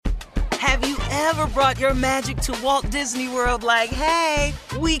Have you ever brought your magic to Walt Disney World like, hey,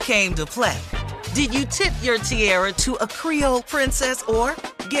 we came to play? Did you tip your tiara to a Creole princess or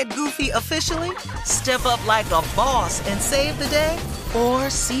get goofy officially? Step up like a boss and save the day? Or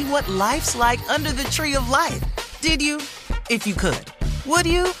see what life's like under the tree of life? Did you? If you could. Would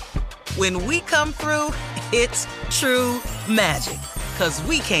you? When we come through, it's true magic. 'Cause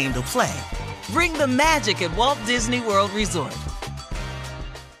we came to play. Bring the magic at Walt Disney World Resort.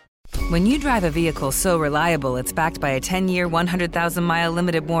 When you drive a vehicle so reliable it's backed by a 10-year, 100,000-mile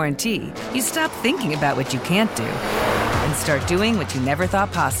limited warranty, you stop thinking about what you can't do and start doing what you never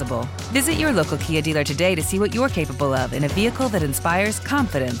thought possible. Visit your local Kia dealer today to see what you're capable of in a vehicle that inspires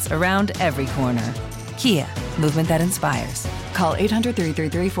confidence around every corner. Kia, movement that inspires. Call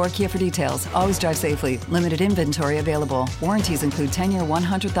 800-333-4KIA for details. Always drive safely. Limited inventory available. Warranties include 10-year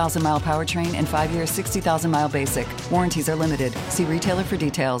 100,000-mile powertrain and 5-year 60,000-mile basic. Warranties are limited. See retailer for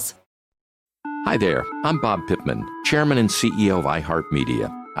details. Hi there, I'm Bob Pittman, Chairman and CEO of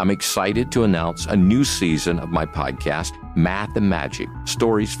iHeartMedia. I'm excited to announce a new season of my podcast, Math and Magic,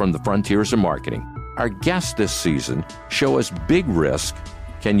 Stories from the Frontiers of Marketing. Our guests this season show us big risk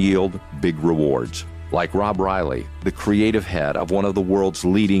can yield big rewards, like Rob Riley, the creative head of one of the world's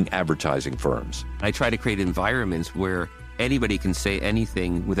leading advertising firms. I try to create environments where anybody can say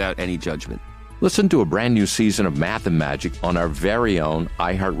anything without any judgment. Listen to a brand new season of Math and Magic on our very own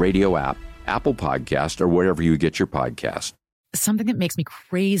iHeartRadio app, Apple Podcast, or wherever you get your podcast. Something that makes me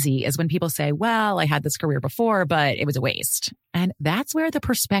crazy is when people say, well, I had this career before, but it was a waste. And that's where the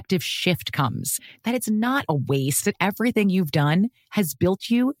perspective shift comes, that it's not a waste, that everything you've done has built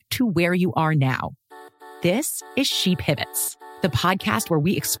you to where you are now. This is She Pivots, the podcast where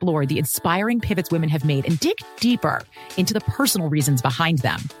we explore the inspiring pivots women have made and dig deeper into the personal reasons behind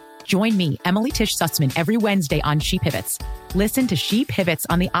them. Join me, Emily Tish Sussman, every Wednesday on She Pivots. Listen to She Pivots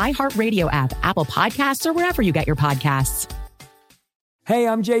on the iHeartRadio app, Apple Podcasts, or wherever you get your podcasts. Hey,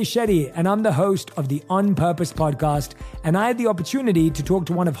 I'm Jay Shetty, and I'm the host of the On Purpose podcast, and I had the opportunity to talk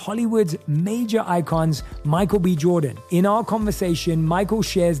to one of Hollywood's major icons, Michael B. Jordan. In our conversation, Michael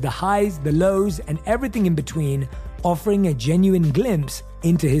shares the highs, the lows, and everything in between, offering a genuine glimpse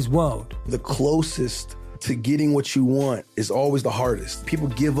into his world. The closest to getting what you want is always the hardest. People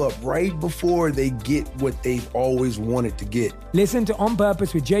give up right before they get what they've always wanted to get. Listen to On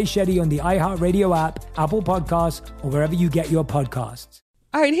Purpose with Jay Shetty on the iHeartRadio app, Apple Podcasts, or wherever you get your podcasts.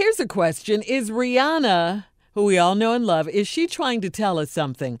 All right, here's a question. Is Rihanna, who we all know and love, is she trying to tell us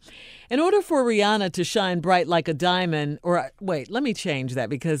something? In order for Rihanna to shine bright like a diamond, or wait, let me change that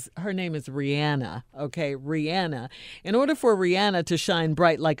because her name is Rihanna, okay? Rihanna. In order for Rihanna to shine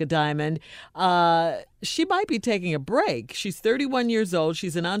bright like a diamond, she might be taking a break. She's 31 years old.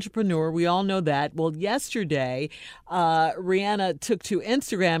 She's an entrepreneur. We all know that. Well, yesterday, Rihanna took to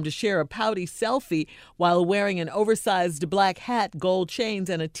Instagram to share a pouty selfie while wearing an oversized black hat, gold chains,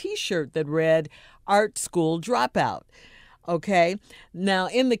 and a T-shirt that read, Art School Dropout. Okay. Now,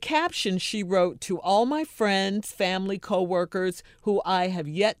 in the caption, she wrote, to all my friends, family, coworkers who I have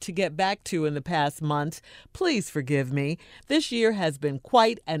yet to get back to in the past months, please forgive me. This year has been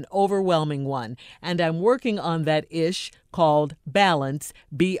quite an overwhelming one, and I'm working on that ish called balance,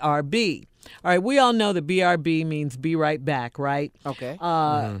 BRB. All right. We all know that BRB means be right back, right? Okay.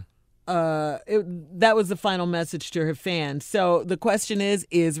 That was the final message to her fans. So the question is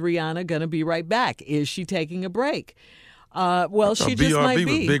Rihanna going to be right back? Is she taking a break? Well, she just might be.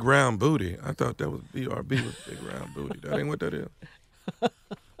 BRB was big round booty. I thought that was BRB was big round booty. That ain't what that is.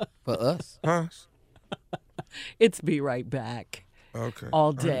 For us. Huh? It's be right back. Okay.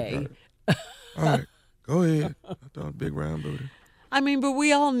 All day. All right. Go ahead. I thought big round booty. I mean, but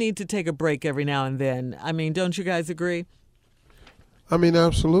we all need to take a break every now and then. I mean, don't you guys agree? I mean,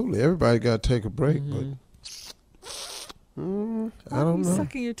 absolutely. Everybody got to take a break, but I don't know.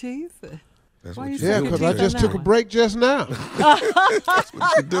 Sucking your teeth? That's Why what you you sucking Yeah, your because teeth I on just that took a one? break just now. That's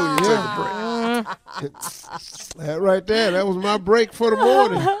what you do. You take a break. That right there, that was my break for the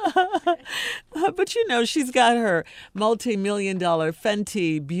morning. But you know, she's got her multi-million-dollar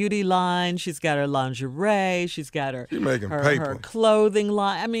Fenty beauty line. She's got her lingerie. She's got her, She's making her paper. clothing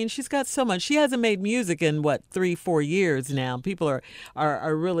line. I mean, she's got so much. She hasn't made music in, 3-4 years now. People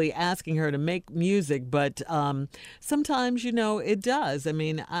are really asking her to make music. But sometimes, you know, it does. I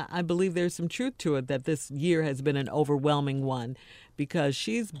mean, I believe there's some truth to it that this year has been an overwhelming one because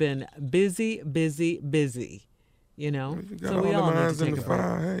she's been busy. You know, You got so all we the all need lines to in take the a break.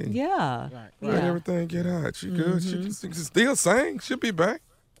 fire. Hey. Yeah. Let everything get hot. She good. She can still sing. She'll be back.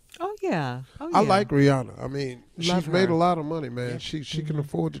 Oh yeah. I like Rihanna. I mean, Love she's made her. a lot of money, man. She can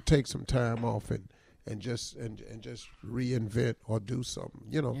afford to take some time off and just reinvent or do something.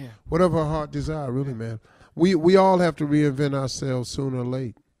 Whatever our heart desire, really, man. We all have to reinvent ourselves sooner or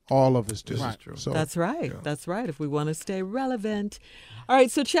later. All of us do. This is true. So, That's right. That's right. If we want to stay relevant. All right,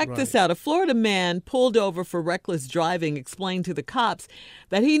 so check this out. A Florida man pulled over for reckless driving explained to the cops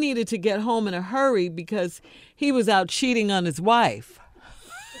that he needed to get home in a hurry because he was out cheating on his wife.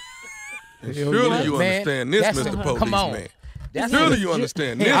 And surely you understand this, Mr. Policeman. Surely you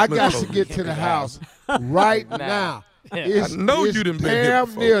understand this, I Mr. got to Policeman. get to the house right now. I know you done been here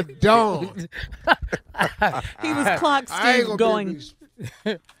damn near dawn. He was clock Steve going.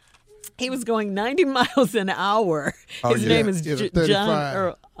 He was going 90 miles an hour. His name is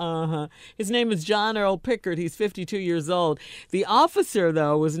John Earl. His name is John Earl Pickard. He's 52 years old. The officer,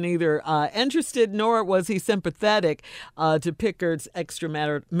 though, was neither interested nor was he sympathetic to Pickard's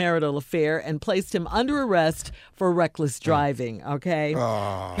extramarital affair and placed him under arrest for reckless driving. Okay.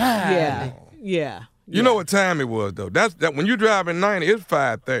 Yeah. You know what time it was though? That's when you driving 90. It's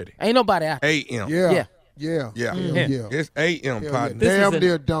 5:30. Ain't nobody out. A.M. Yeah. It's A.M. partner. Damn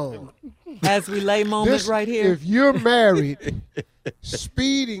near dawn. As we lay moment right here. If you're married,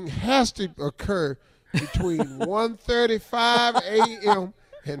 speeding has to occur between 1:35 a.m.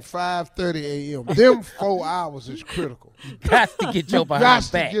 and 5:30 a.m. Them 4 hours is critical. You got to get your behind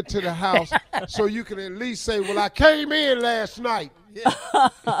got back. to get to the house so you can at least say, well, I came in last night.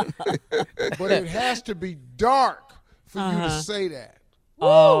 But it has to be dark for you to say that.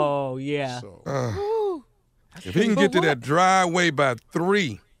 Oh, yeah. So, If he can get to that driveway by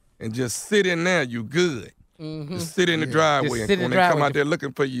 3 and just sit in there, you good. Just sit in the driveway, Just and sit in when the they come driveway. out there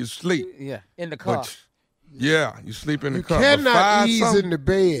looking for you, you sleep. Yeah, in the car. But, you sleep in the you car. But cannot 5 ease something? in the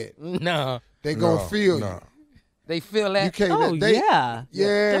bed. No. They gonna feel you. They feel that. You can't. Oh, yeah.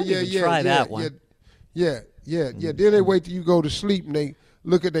 Don't even try that one. Yeah. Then they wait till you go to sleep and they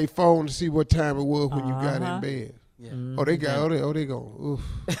look at their phone to see what time it was when you got in bed. Yeah. Oh, they got. Oh, they go.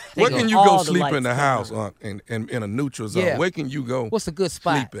 Oof. Where can you all go the sleep lights in the come house in a neutral zone? Yeah. Where can you go What's a good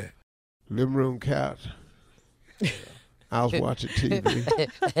spot? sleep at? Living room couch. I was watching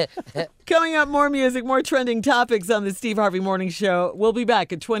TV. Coming up, more music, more trending topics on the Steve Harvey Morning Show. We'll be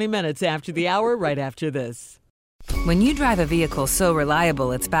back at 20 minutes after the hour, right after this. When you drive a vehicle so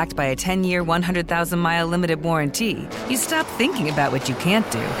reliable it's backed by a 10-year, 100,000-mile limited warranty, you stop thinking about what you can't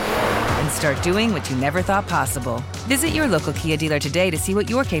do and start doing what you never thought possible. Visit your local Kia dealer today to see what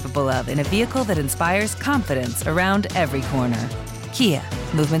you're capable of in a vehicle that inspires confidence around every corner. Kia,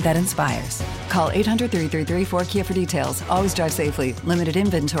 movement that inspires. Call 800-333-4KIA for details. Always drive safely. Limited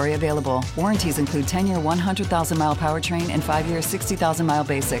inventory available. Warranties include 10-year 100,000-mile powertrain and 5-year 60,000-mile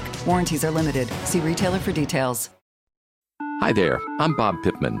basic. Warranties are limited. See retailer for details. Hi there, I'm Bob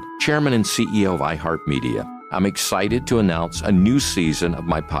Pittman, Chairman and CEO of iHeartMedia. I'm excited to announce a new season of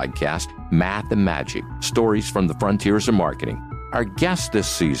my podcast, Math and Magic, Stories from the Frontiers of Marketing. Our guests this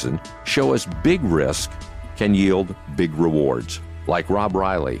season show us big risk can yield big rewards. Like Rob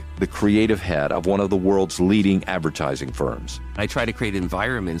Riley, the creative head of one of the world's leading advertising firms. I try to create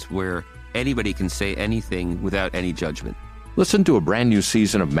environments where anybody can say anything without any judgment. Listen to a brand new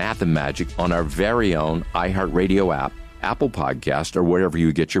season of Math and Magic on our very own iHeartRadio app, Apple Podcast, or wherever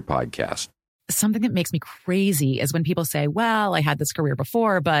you get your podcast. Something that makes me crazy is when people say, well, I had this career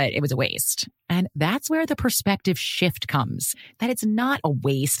before, but it was a waste. And that's where the perspective shift comes, that it's not a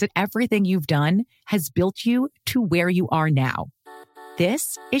waste, that everything you've done has built you to where you are now.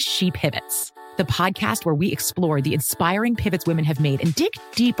 This is She Pivots, the podcast where we explore the inspiring pivots women have made and dig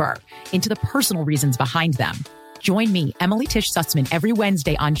deeper into the personal reasons behind them. Join me, Emily Tish Sussman, every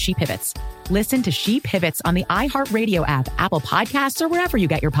Wednesday on She Pivots. Listen to She Pivots on the iHeartRadio app, Apple Podcasts, or wherever you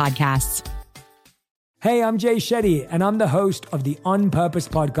get your podcasts. Hey, I'm Jay Shetty, and I'm the host of the On Purpose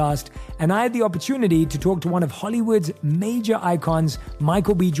podcast, and I had the opportunity to talk to one of Hollywood's major icons,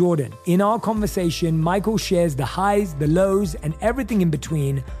 Michael B. Jordan. In our conversation, Michael shares the highs, the lows, and everything in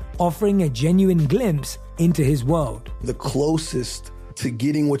between, offering a genuine glimpse into his world. The closest to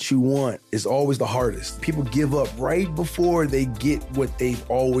getting what you want is always the hardest. People give up right before they get what they've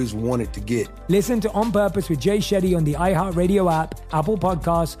always wanted to get. Listen to On Purpose with Jay Shetty on the iHeartRadio app, Apple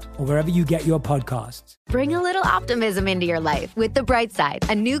Podcasts, or wherever you get your podcasts. Bring a little optimism into your life with The Bright Side,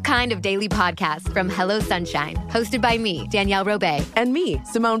 a new kind of daily podcast from Hello Sunshine, hosted by me, Danielle Robay. And me,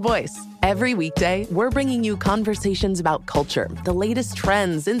 Simone Boyce. Every weekday, we're bringing you conversations about culture, the latest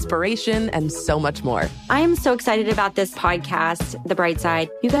trends, inspiration, and so much more. I am so excited about this podcast, The Bright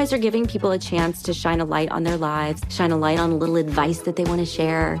Side. You guys are giving people a chance to shine a light on their lives, shine a light on a little advice that they want to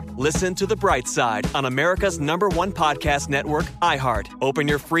share. Listen to The Bright Side on America's #1 podcast network, iHeart. Open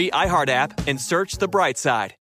your free iHeart app and search The Bright Side.